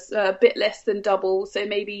dollars? A bit less than double, so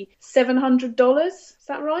maybe $700. Is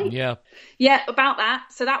that right? Yeah. Yeah, about that.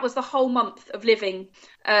 So that was the whole month of living.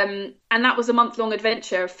 And that was a month-long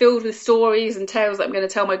adventure filled with stories and tales that I'm going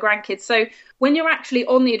to tell my grandkids. So when you're actually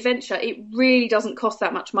on the adventure, it really doesn't cost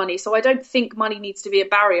that much money. So I don't think money needs to be a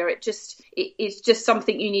barrier. It's just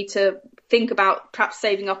something you need to think about, perhaps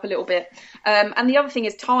saving up a little bit. And the other thing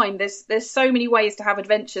is time. There's so many ways to have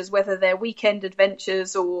adventures, whether they're weekend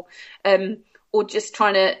adventures or just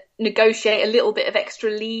trying to negotiate a little bit of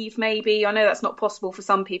extra leave, maybe. I know that's not possible for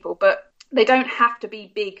some people, but they don't have to be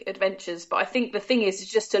big adventures. But I think the thing is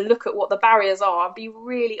just to look at what the barriers are and be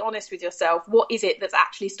really honest with yourself. What is it that's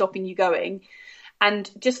actually stopping you going? And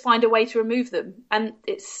just find a way to remove them. And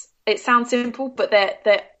it sounds simple, but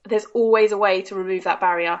there's always a way to remove that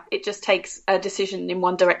barrier. It just takes a decision in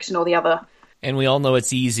one direction or the other. And we all know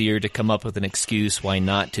it's easier to come up with an excuse why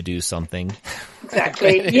not to do something.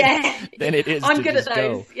 Exactly. Than it is I'm to good just at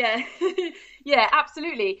those. go. Yeah. Yeah,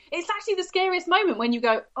 absolutely. It's actually the scariest moment when you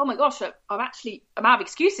go, oh my gosh, I'm out of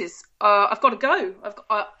excuses. I've got to go.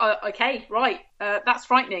 Okay, right. That's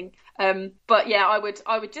frightening. But yeah, I would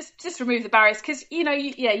just remove the barriers because,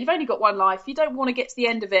 you've only got one life. You don't want to get to the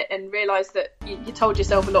end of it and realise that you told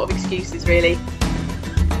yourself a lot of excuses, really.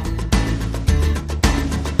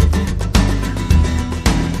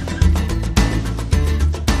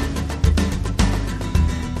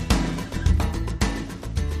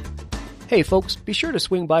 Hey folks, be sure to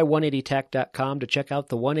swing by 180tac.com to check out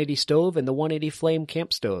the 180 stove and the 180 flame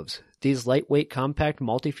camp stoves. These lightweight, compact,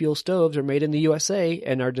 multi-fuel stoves are made in the USA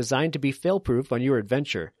and are designed to be fail-proof on your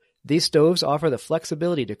adventure. These stoves offer the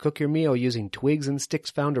flexibility to cook your meal using twigs and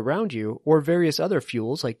sticks found around you, or various other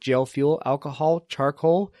fuels like gel fuel, alcohol,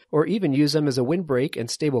 charcoal, or even use them as a windbreak and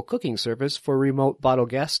stable cooking surface for remote bottle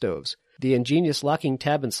gas stoves. The ingenious locking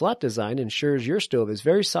tab and slot design ensures your stove is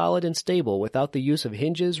very solid and stable without the use of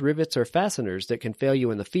hinges, rivets, or fasteners that can fail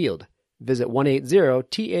you in the field. Visit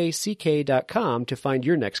 180tack.com to find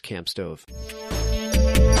your next camp stove.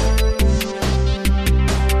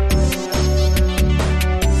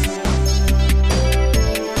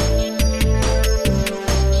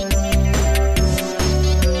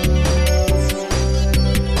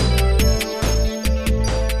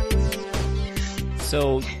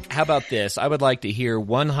 So how about this? I would like to hear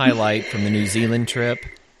one highlight from the New Zealand trip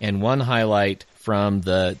and one highlight from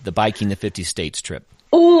the Biking the 50 States trip.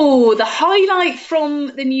 Oh, the highlight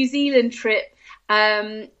from the New Zealand trip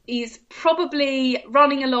is probably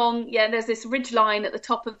running along, there's this ridge line at the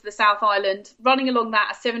top of the South Island, running along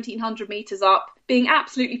that 1,700 metres up, being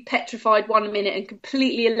absolutely petrified one minute and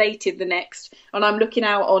completely elated the next. And I'm looking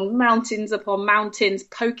out on mountains upon mountains,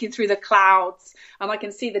 poking through the clouds, and I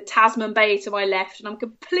can see the Tasman Bay to my left, and I'm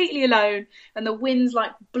completely alone, and the wind's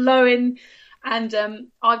like blowing. And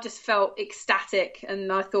I've just felt ecstatic,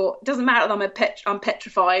 and I thought, it doesn't matter that I'm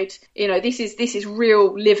petrified. This is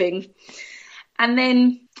real living. And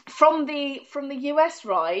then from the US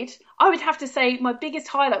ride, I would have to say my biggest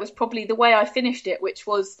highlight was probably the way I finished it, which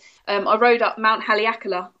was I rode up Mount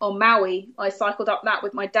Haleakala on Maui. I cycled up that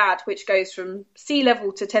with my dad, which goes from sea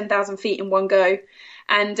level to 10,000 feet in one go.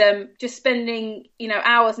 And just spending,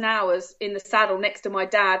 hours and hours in the saddle next to my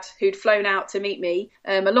dad, who'd flown out to meet me,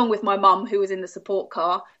 along with my mum, who was in the support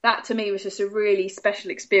car. That to me was just a really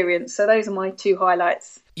special experience. So those are my two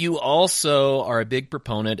highlights. You also are a big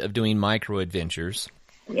proponent of doing micro adventures.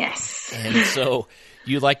 Yes. And so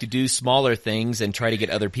you like to do smaller things and try to get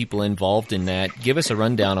other people involved in that. Give us a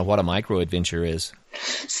rundown of what a micro adventure is.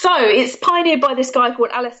 So it's pioneered by this guy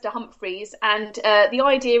called Alistair Humphreys, and the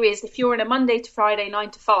idea is if you're in a Monday to Friday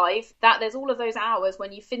 9 to 5, that there's all of those hours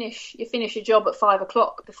when you finish your job at 5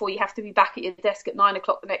 o'clock before you have to be back at your desk at 9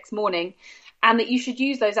 o'clock the next morning, and that you should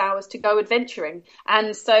use those hours to go adventuring.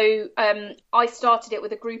 And so I started it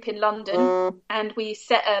with a group in London, and we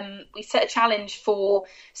set a challenge for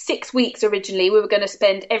 6 weeks originally. We were going to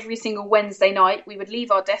spend every single Wednesday night. We would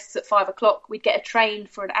leave our desks at 5 o'clock. We'd get a train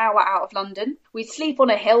for an hour out of London. We'd sleep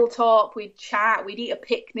on a hilltop. We'd chat. We'd eat a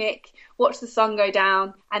picnic, watch the sun go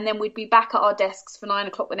down, and then we'd be back at our desks for 9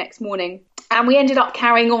 o'clock the next morning. And we ended up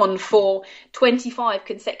carrying on for 25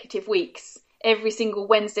 consecutive weeks. Every single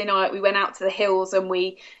Wednesday night we went out to the hills, and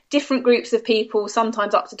different groups of people,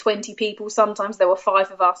 sometimes up to 20 people, sometimes there were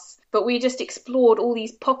 5 of us, but we just explored all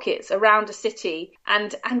these pockets around a city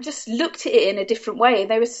and just looked at it in a different way.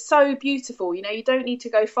 They were so beautiful. You don't need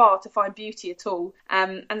to go far to find beauty at all.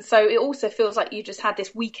 And so it also feels like you just had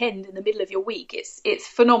this weekend in the middle of your week. It's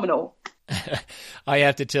phenomenal. I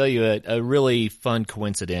have to tell you a really fun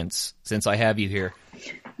coincidence since I have you here.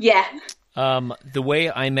 Yeah. The way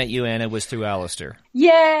I met you, Anna, was through Alistair.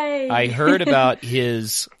 Yay! I heard about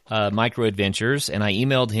his micro adventures, and I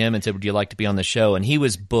emailed him and said, would you like to be on the show? And he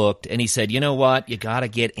was booked, and he said, you know what? You got to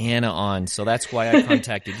get Anna on. So that's why I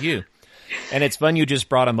contacted you. And it's fun you just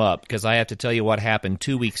brought him up, because I have to tell you what happened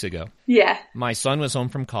 2 weeks ago. Yeah. My son was home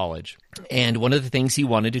from college, and one of the things he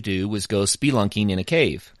wanted to do was go spelunking in a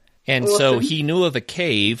cave. And awesome. So he knew of a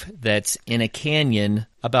cave that's in a canyon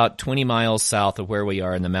about 20 miles south of where we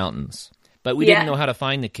are in the mountains. But we didn't know how to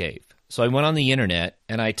find the cave. So I went on the internet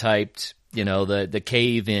and I typed, the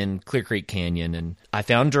cave in Clear Creek Canyon, and I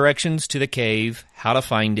found directions to the cave, how to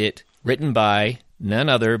find it, written by none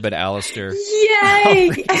other but Alistair.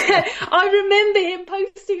 Yay! I remember him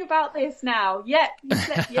posting about this now. Yeah,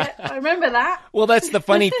 I remember that. Well, that's the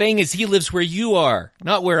funny thing is he lives where you are,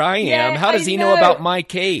 not where I am. How does he know about my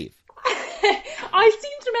cave? I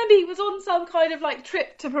seem to remember he was on some kind of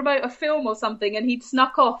trip to promote a film or something, and he'd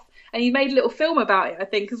snuck off And you made a little film about it, I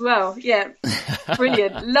think, as well. Yeah.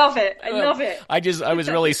 Brilliant. Love it. I love it. I was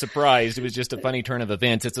really surprised. It was just a funny turn of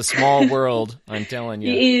events. It's a small world, I'm telling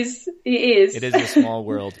you. It is. It is a small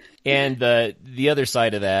world. And the other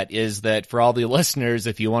side of that is that for all the listeners,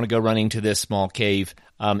 if you want to go running to this small cave,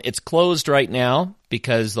 it's closed right now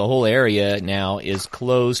because the whole area now is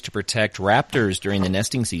closed to protect raptors during the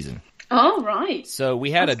nesting season. Oh, right. So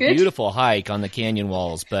we had beautiful hike on the canyon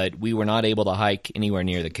walls, but we were not able to hike anywhere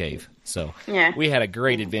near the cave. So we had a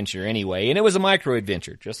great adventure anyway, and it was a micro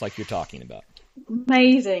adventure, just like you're talking about.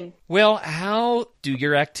 Amazing. Well, how do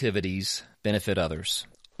your activities benefit others?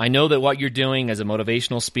 I know that what you're doing as a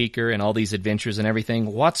motivational speaker and all these adventures and everything,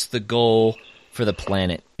 what's the goal for the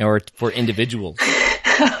planet or for individuals?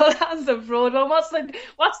 That's a broad one. What's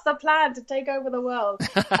the plan to take over the world?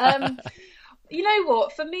 You know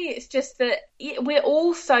what? For me, it's just that we're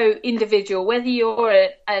all so individual, whether you're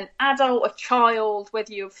an adult, a child,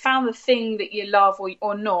 whether you've found the thing that you love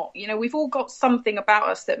or not. You know, we've all got something about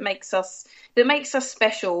us that makes us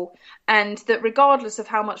special, and that regardless of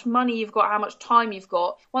how much money you've got, how much time you've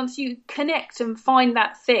got, once you connect and find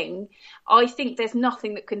that thing, I think there's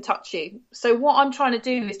nothing that can touch you. So what I'm trying to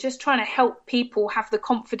do is just trying to help people have the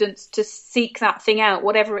confidence to seek that thing out,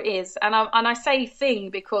 whatever it is. And I say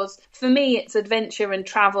thing because for me, it's adventure and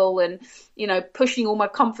travel and, you know, pushing all my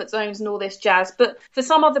comfort zones and all this jazz. But for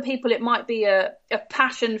some other people, it might be a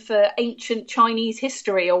passion for ancient Chinese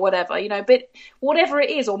history or whatever, you know, but whatever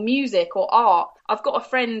it is, or music or art. I've got a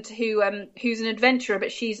friend who's an adventurer,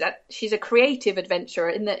 but she's a creative adventurer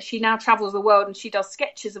in that she now travels the world and she does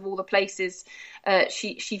sketches of all the places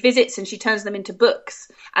she visits, and she turns them into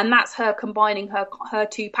books. And that's her combining her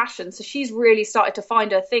two passions. So she's really started to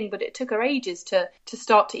find her thing, but it took her ages to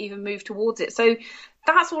start to even move towards it. So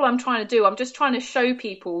that's all I'm trying to do. I'm just trying to show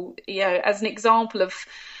people, you know, as an example of,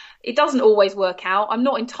 it doesn't always work out. I'm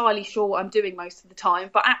not entirely sure what I'm doing most of the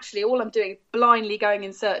time, but actually all I'm doing is blindly going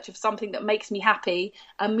in search of something that makes me happy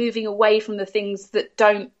and moving away from the things that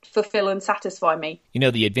don't fulfill and satisfy me. You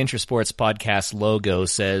know, the Adventure Sports Podcast logo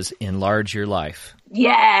says, enlarge your life.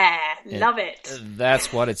 Yeah, love it.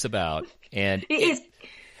 That's what it's about. And it is.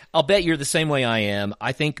 I'll bet you're the same way I am.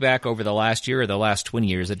 I think back over the last year or the last 20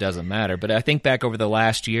 years, it doesn't matter, but I think back over the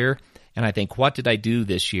last year, and I think, what did I do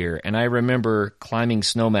this year? And I remember climbing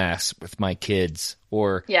Snowmass with my kids,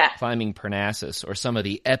 or climbing Parnassus, or some of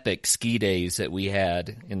the epic ski days that we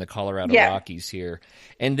had in the Colorado Rockies here.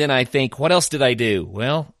 And then I think, what else did I do?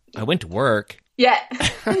 Well, I went to work. Yeah,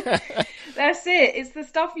 that's it. It's the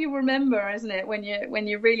stuff you remember, isn't it? When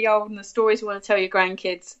you're really old, and the stories you want to tell your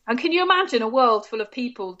grandkids. And can you imagine a world full of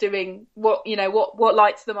people doing what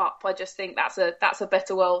lights them up? I just think that's a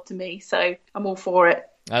better world to me. So I'm all for it.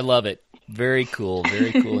 I love it. Very cool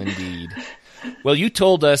indeed. Well, you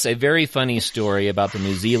told us a very funny story about the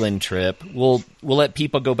New Zealand trip. We'll let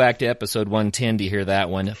people go back to episode 110 to hear that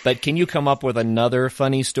one. But can you come up with another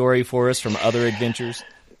funny story for us from other adventures?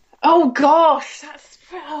 Oh gosh,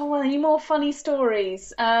 any more funny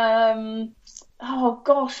stories? Oh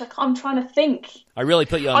gosh, I'm trying to think. I really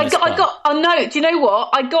put you on the spot. Oh no, do you know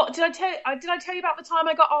what? Did I tell you about the time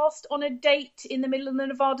I got asked on a date in the middle of the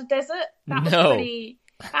Nevada desert?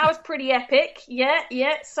 That was pretty epic. Yeah.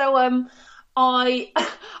 So I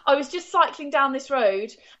was just cycling down this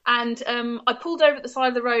road, and I pulled over at the side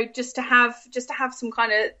of the road just to have some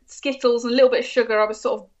kind of Skittles and a little bit of sugar. I was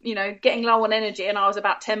sort of, you know, getting low on energy, and I was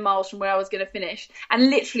about 10 miles from where I was going to finish,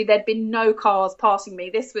 and literally there'd been no cars passing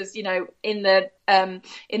me. This was, you know, in the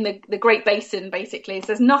Great Basin, basically, so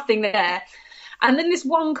there's nothing there. And then this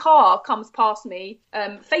one car comes past me,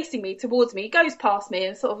 facing me, towards me. He goes past me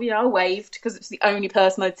and sort of, you know, I waved because it's the only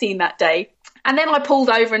person I'd seen that day. And then I pulled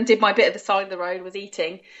over and did my bit at the side of the road, was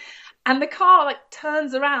eating. And the car like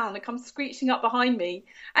turns around and comes screeching up behind me.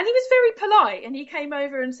 And he was very polite. And he came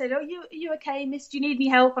over and said, "Oh, you okay, miss? Do you need any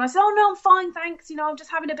help?" And I said, "Oh, no, I'm fine, thanks. You know, I'm just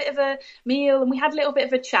having a bit of a meal." And we had a little bit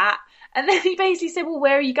of a chat. And then he basically said, "Well,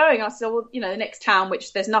 where are you going?" I said, "Well, you know, the next town,"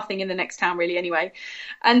 which there's nothing in the next town really anyway.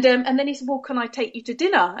 And then he said, "Well, can I take you to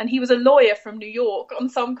dinner?" And he was a lawyer from New York on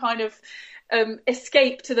some kind of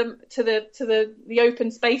escape to the open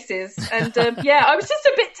spaces. And I was just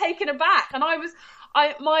a bit taken aback. And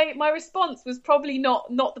my response was probably not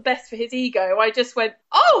the best for his ego. I just went,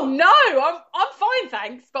 "Oh no, I'm fine,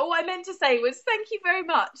 thanks." But what I meant to say was, "Thank you very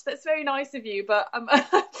much. That's very nice of you, but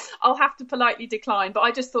I'll have to politely decline." But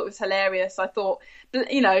I just thought it was hilarious. I thought,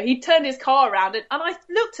 you know, he turned his car around, and I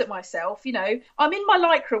looked at myself. You know, I'm in my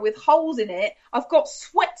Lycra with holes in it. I've got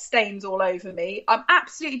sweat stains all over me. I'm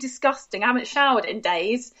absolutely disgusting. I haven't showered in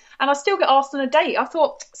days, and I still get asked on a date. I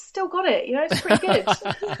thought, still got it. You know, it's pretty good.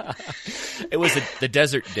 was the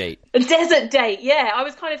desert date. A desert date, yeah. I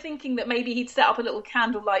was kind of thinking that maybe he'd set up a little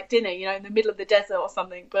candlelight dinner, in the middle of the desert or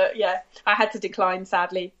something. But yeah, I had to decline,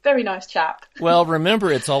 sadly. Very nice chap. Well,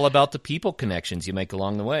 remember, it's all about the people connections you make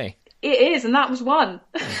along the way. It is, and that was one.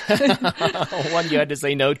 One you had to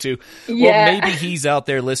say no to. Yeah. Well, maybe he's out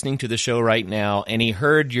there listening to the show right now, and he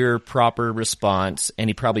heard your proper response, and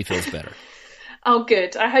he probably feels better. Oh,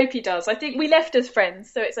 good. I hope he does. I think we left as friends,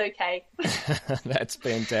 so it's okay. That's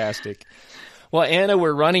fantastic. Well, Anna,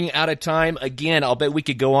 we're running out of time. Again, I'll bet we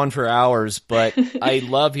could go on for hours, but I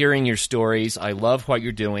love hearing your stories. I love what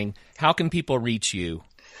you're doing. How can people reach you?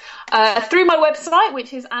 Through my website,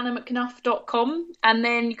 which is annamcnuff.com. And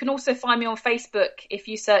then you can also find me on Facebook if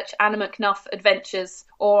you search Anna McNuff Adventures,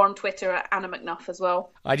 or on Twitter at Anna McNuff as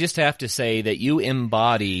well. I just have to say that you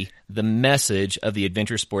embody the message of the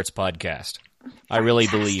Adventure Sports Podcast. I really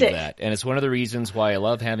believe that. And it's one of the reasons why I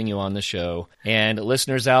love having you on the show. And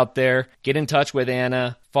listeners out there, get in touch with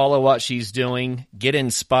Anna, follow what she's doing, get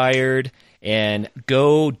inspired, and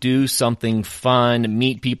go do something fun,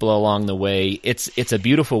 meet people along the way. It's a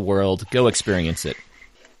beautiful world. Go experience it.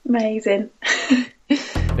 Amazing.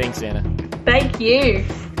 Thanks, Anna. Thank you.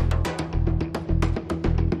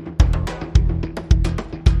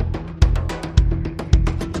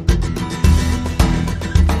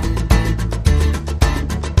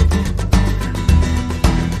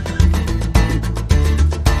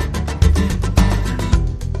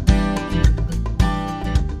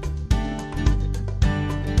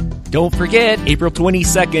 Don't forget, April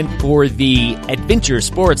 22nd for the Adventure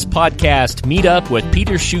Sports Podcast meetup with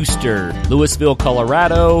Peter Schuster, Louisville,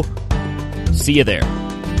 Colorado. See you there.